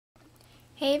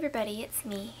Hey everybody, it's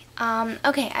me.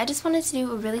 Okay, I just wanted to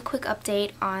do a really quick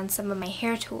update on some of my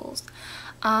hair tools.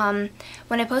 When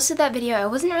I posted that video, I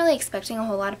wasn't really expecting a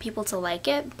whole lot of people to like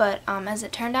it, but as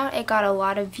it turned out, it got a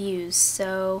lot of views.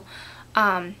 So,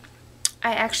 there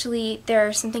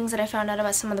are some things that I found out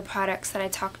about some of the products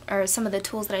that some of the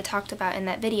tools that I talked about in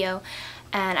that video,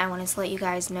 and I wanted to let you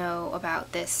guys know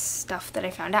about this stuff that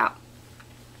I found out.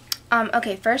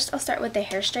 Okay, first I'll start with the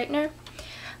hair straightener.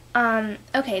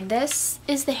 Okay, this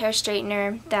is the hair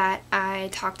straightener that I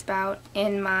talked about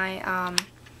in my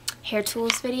hair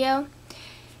tools video.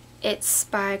 It's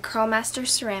by Curlmaster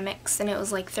Ceramics, and it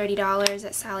was like $30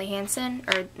 at Sally Hansen,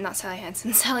 or not Sally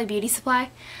Hansen, Sally Beauty Supply.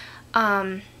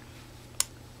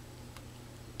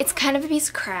 It's kind of a piece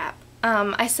of crap.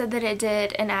 I said that it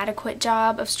did an adequate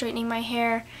job of straightening my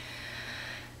hair,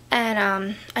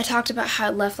 and I talked about how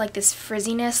it left like this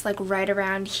frizziness like right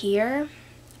around here.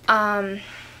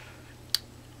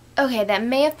 Okay, that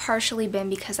may have partially been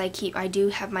because I do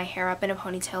have my hair up in a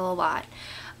ponytail a lot.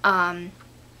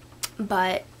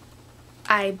 But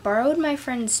I borrowed my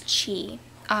friend's Chi.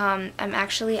 I'm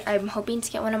hoping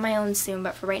to get one of my own soon,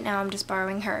 but for right now I'm just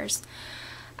borrowing hers.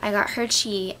 I got her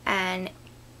Chi, and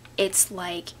it's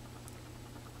like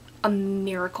a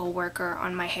miracle worker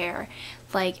on my hair.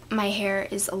 Like, my hair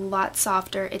is a lot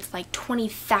softer. It's like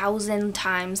 20,000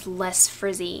 times less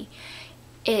frizzy.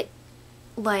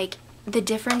 The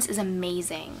difference is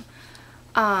amazing.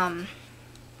 The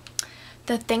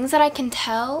things that I can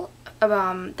tell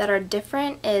that are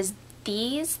different is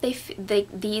these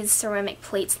ceramic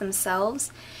plates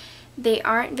themselves. They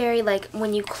aren't very, like,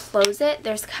 when you close it,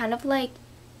 there's kind of like,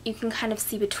 you can kind of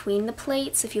see between the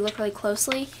plates if you look really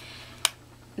closely.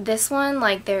 This one,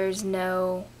 like, there's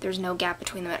no gap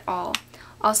between them at all.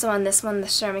 Also on this one, the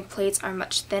ceramic plates are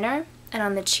much thinner, and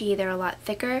on the Chi they're a lot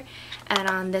thicker, and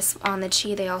on the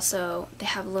Chi they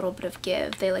have a little bit of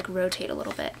give. They like rotate a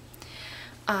little bit.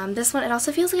 This one, it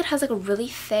also feels like it has like a really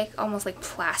thick, almost like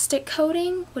plastic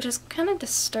coating, which is kind of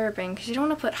disturbing because you don't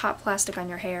want to put hot plastic on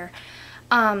your hair.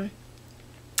 But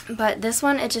this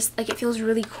one, it feels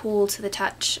really cool to the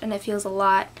touch, and it feels a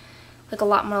lot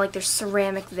more like there's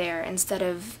ceramic there instead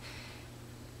of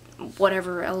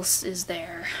whatever else is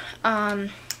there.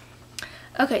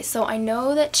 Okay, so I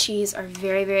know that Chis are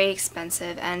very, very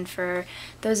expensive, and for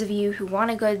those of you who want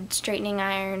a good straightening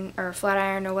iron or flat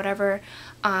iron or whatever,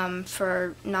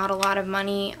 for not a lot of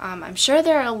money, I'm sure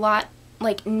there are a lot,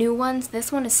 like, new ones. This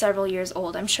one is several years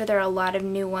old. I'm sure there are a lot of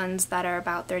new ones that are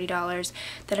about $30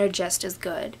 that are just as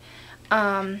good.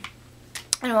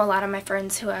 I know a lot of my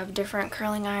friends who have different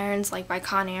curling irons, like by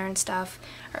Conair and stuff,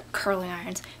 or curling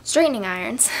irons, straightening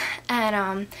irons,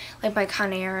 and like by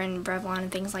Conair and Revlon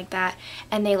and things like that,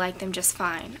 and they like them just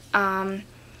fine. A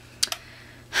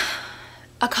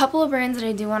couple of brands that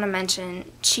I do want to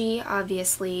mention: Chi,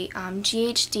 obviously.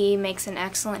 GHD makes an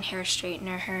excellent hair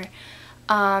straightener.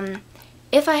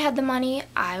 If I had the money,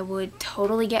 I would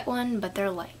totally get one, but they're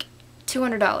like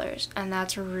 $200, and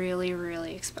that's really,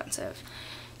 really expensive.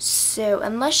 So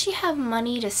unless you have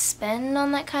money to spend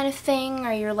on that kind of thing,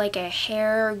 or you're like a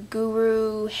hair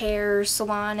guru, hair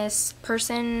salonist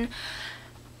person,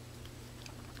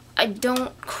 I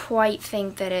don't quite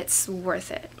think that it's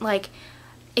worth it. Like,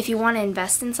 if you want to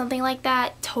invest in something like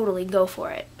that, totally go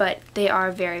for it, but they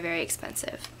are very, very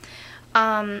expensive.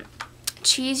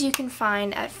 Chis you can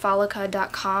find at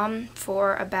Folica.com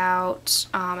for about,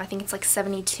 I think it's like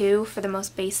 $72 for the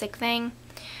most basic thing.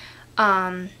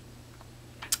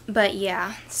 But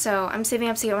yeah, so I'm saving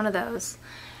up to get one of those.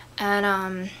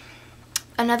 And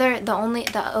the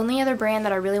only other brand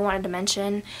that I really wanted to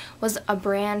mention was a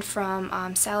brand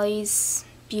from Sally's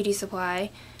Beauty Supply,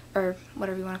 or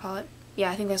whatever you want to call it.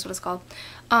 Yeah, I think that's what it's called.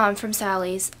 From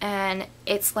Sally's, and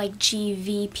it's like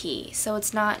GVP. So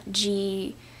it's not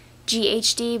GHD,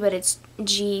 but it's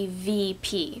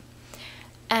GVP.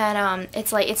 And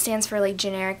it's like, it stands for like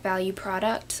generic value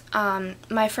product.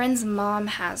 My friend's mom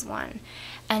has one,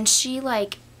 and she,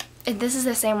 like, this is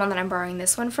the same one that I'm borrowing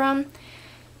this one from.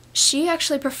 She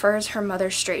actually prefers her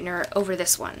mother's straightener over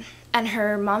this one. And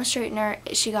her mom's straightener,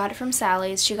 she got it from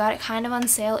Sally's. She got it kind of on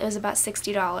sale. It was about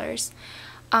 $60.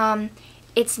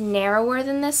 It's narrower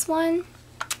than this one.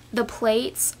 The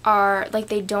plates are, like,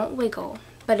 they don't wiggle,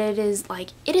 but it is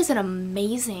an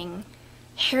amazing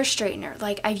hair straightener.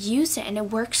 Like, I've used it and it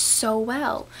works so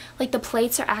well. Like, the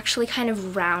plates are actually kind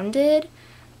of rounded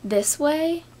this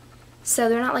way, so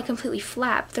they're not like completely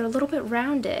flat, but they're a little bit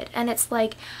rounded, and it's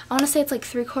like, I want to say it's like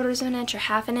 3/4 of an inch or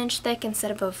 1/2 inch thick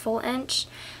instead of a full inch,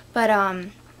 but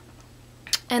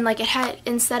And like it had,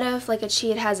 instead of like a Chi,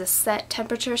 it has a set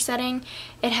temperature setting.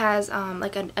 It has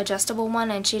like an adjustable one,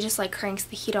 and she just like cranks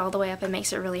the heat all the way up and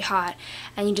makes it really hot.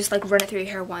 And you just like run it through your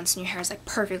hair once, and your hair is like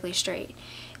perfectly straight.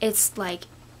 It's like,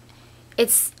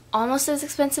 it's almost as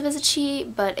expensive as a Chi,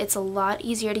 but it's a lot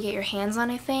easier to get your hands on,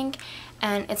 I think.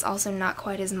 And it's also not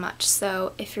quite as much.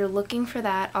 So if you're looking for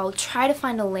that, I'll try to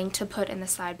find a link to put in the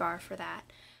sidebar for that.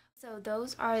 So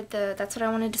those are that's what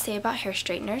I wanted to say about hair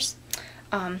straighteners.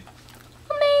 Amazing!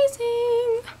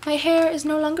 My hair is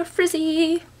no longer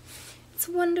frizzy. It's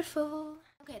wonderful.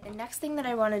 Okay, the next thing that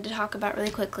I wanted to talk about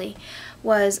really quickly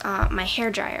was my hair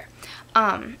dryer.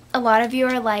 A lot of you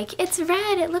are like, it's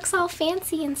red, it looks all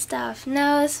fancy and stuff.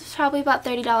 No, this is probably about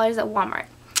 $30 at Walmart.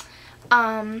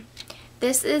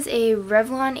 This is a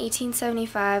Revlon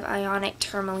 1875 Ionic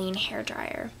Tourmaline hair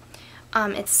dryer.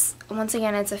 It's, once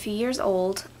again, it's a few years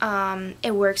old.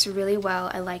 It works really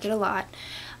well. I like it a lot.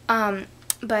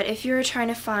 But if you're trying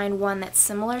to find one that's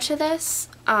similar to this,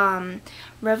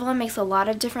 Revlon makes a lot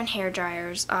of different hair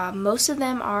dryers. Most of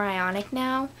them are ionic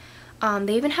now.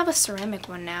 They even have a ceramic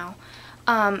one now.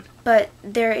 But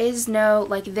there is no,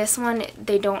 like this one,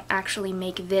 they don't actually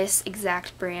make this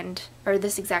exact brand or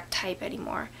this exact type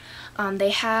anymore. They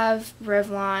have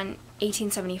Revlon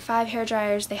 1875 hair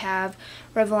dryers, they have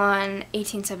Revlon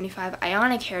 1875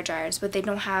 ionic hair dryers, but they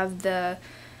don't have the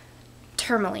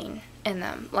tourmaline in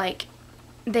them. Like,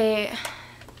 I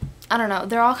don't know,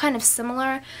 they're all kind of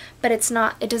similar, but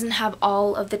it doesn't have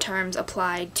all of the terms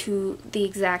applied to the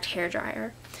exact hair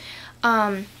dryer.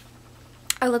 I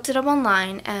looked it up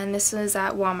online, and this was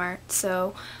at Walmart,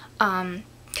 so,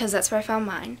 because that's where I found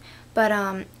mine. But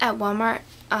at Walmart,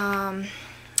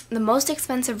 the most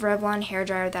expensive Revlon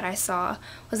hairdryer that I saw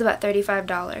was about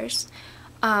 $35.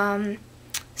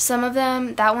 Some of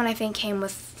them, that one I think came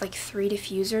with like 3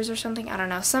 diffusers or something, I don't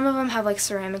know. Some of them have like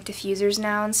ceramic diffusers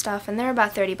now and stuff, and they're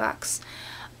about $30.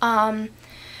 And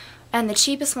the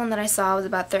cheapest one that I saw was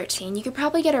about $13. You could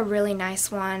probably get a really nice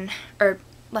one, or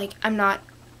like, I'm not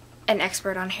an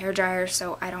expert on hairdryers,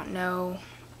 so I don't know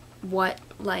what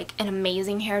like an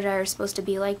amazing hairdryer is supposed to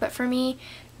be like, but for me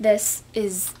this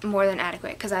is more than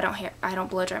adequate because I don't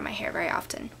blow dry my hair very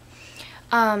often.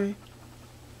 But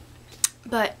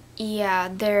yeah,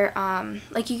 they're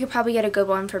like, you could probably get a good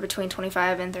one for between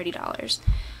 $25 and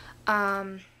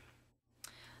 $30.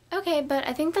 Okay, but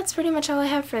I think that's pretty much all I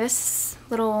have for this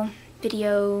little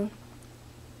video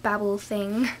babble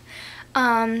thing.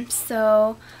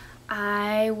 So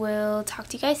I will talk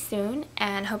to you guys soon,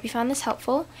 and hope you found this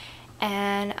helpful,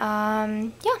 and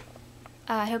yeah,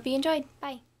 I hope you enjoyed.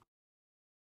 Bye.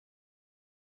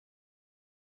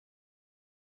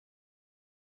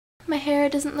 My hair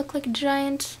doesn't look like a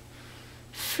giant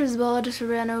frizzball, I just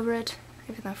ran over it.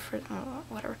 Even though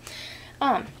whatever.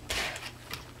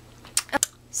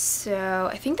 So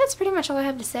I think that's pretty much all I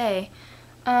have to say.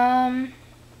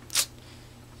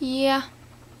 Yeah.